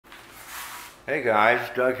Hey guys,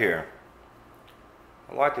 Doug here.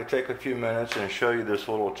 I'd like to take a few minutes and show you this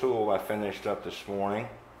little tool I finished up this morning.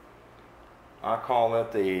 I call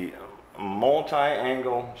it the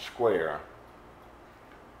multi-angle square.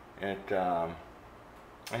 It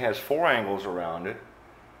has four angles around it.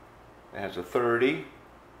 It has a 30,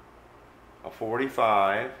 a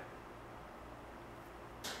 45,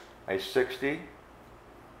 a 60,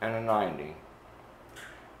 and a 90.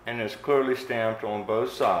 And it's clearly stamped on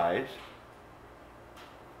both sides.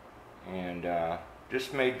 And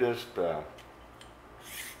just made this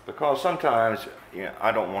because sometimes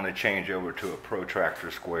I don't want to change over to a protractor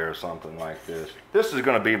square or something like this. This is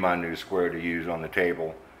going to be my new square to use on the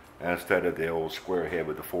table instead of the old square head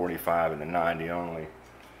with the 45 and the 90 only.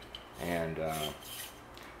 And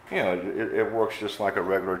it works just like a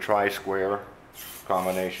regular tri-square,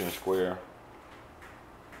 combination square.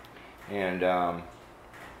 And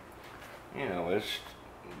it's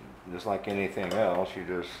just like anything else. You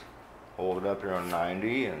just hold it up here on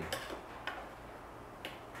 90, and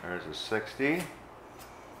there's a 60,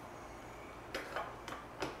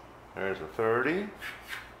 there's a 30,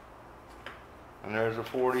 and there's a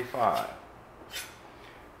 45.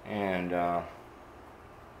 And it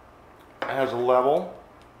has a level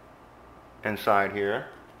inside here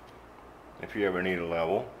if you ever need a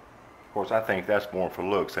level. Of course, I think that's more for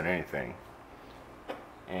looks than anything.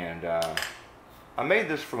 And I made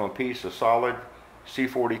this from a piece of solid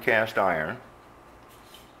C40 cast iron,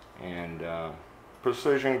 and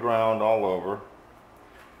precision ground all over,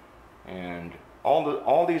 and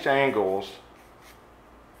all these angles,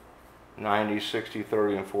 90, 60,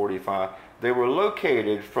 30, and 45, they were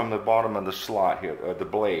located from the bottom of the slot here, the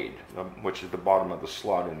blade, which is the bottom of the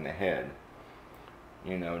slot in the head.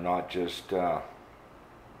 Not just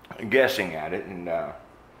guessing at it. And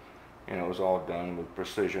it was all done with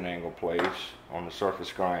precision angle plates on the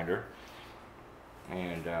surface grinder.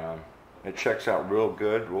 And it checks out real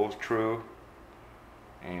good, real true,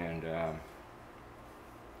 and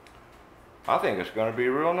I think it's going to be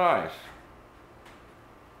real nice,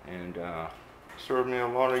 and serve me a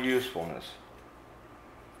lot of usefulness.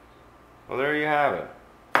 Well, there you have it,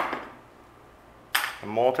 a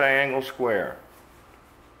multi-angle square.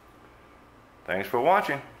 Thanks for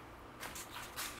watching.